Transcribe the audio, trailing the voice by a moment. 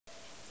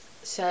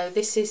So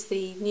this is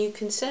the new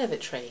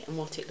conservatory and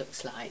what it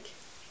looks like.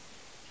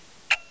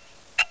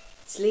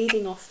 It's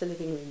leading off the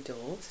living room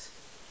doors,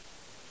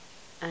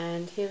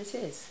 and here it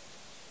is.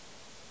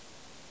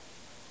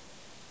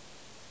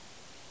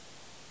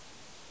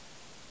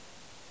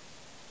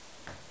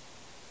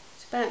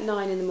 It's about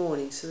 9 in the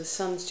morning, so the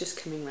sun's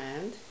just coming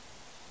round,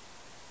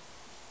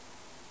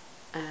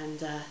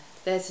 and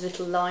there's a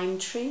little lime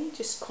tree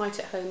just quite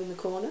at home in the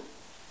corner.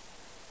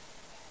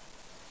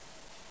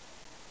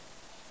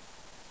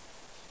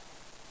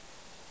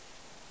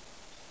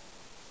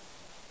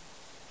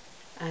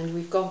 And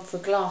we've gone for a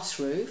glass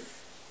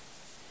roof,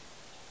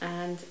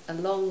 and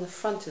along the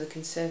front of the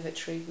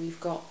conservatory we've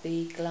got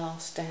the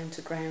glass down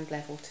to ground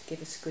level to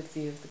give us a good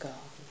view of the garden.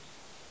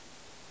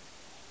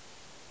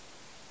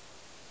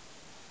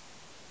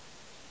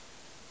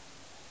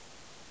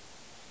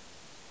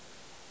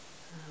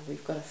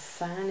 We've got a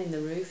fan in the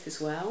roof as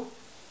well.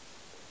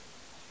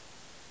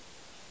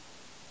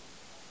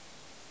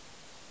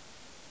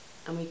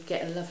 And we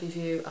get a lovely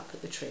view up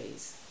at the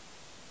trees.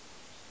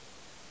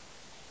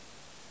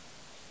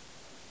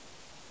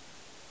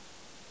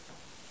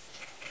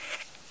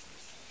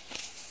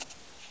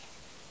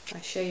 I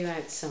show you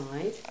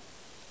outside.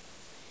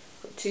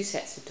 We've got 2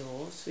 sets of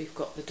doors. We've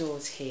got the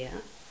doors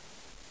here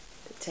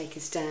that take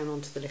us down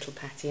onto the little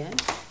patio.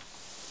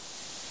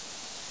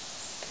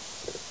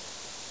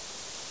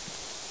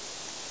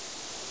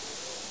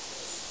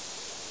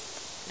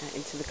 Out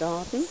into the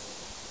garden.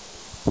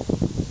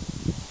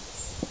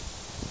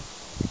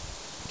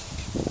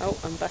 Oh,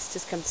 and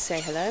Buster's come to say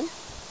hello.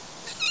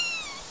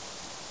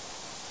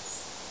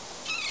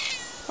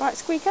 Alright,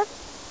 Squeaker.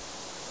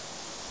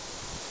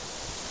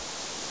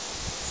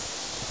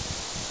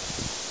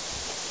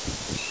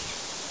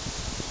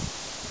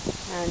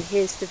 And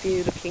here's the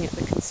view looking at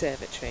the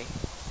conservatory.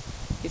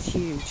 It's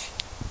huge.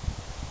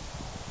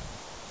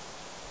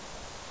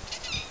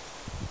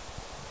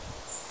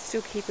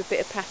 Still keep a bit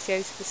of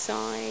patio to the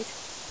side,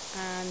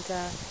 and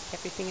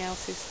everything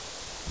else is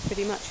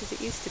pretty much as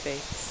it used to be.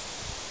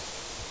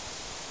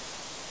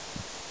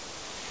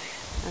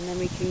 And then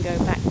we can go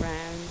back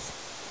round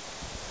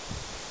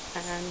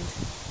and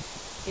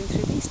in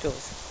through these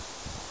doors.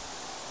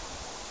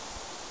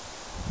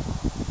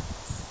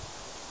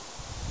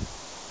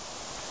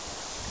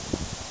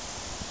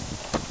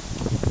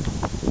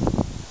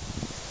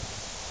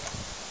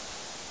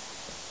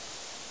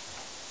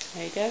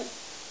 There you go.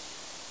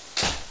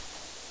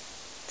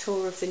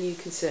 Tour of the new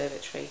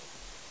conservatory.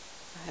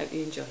 I hope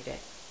you enjoyed it.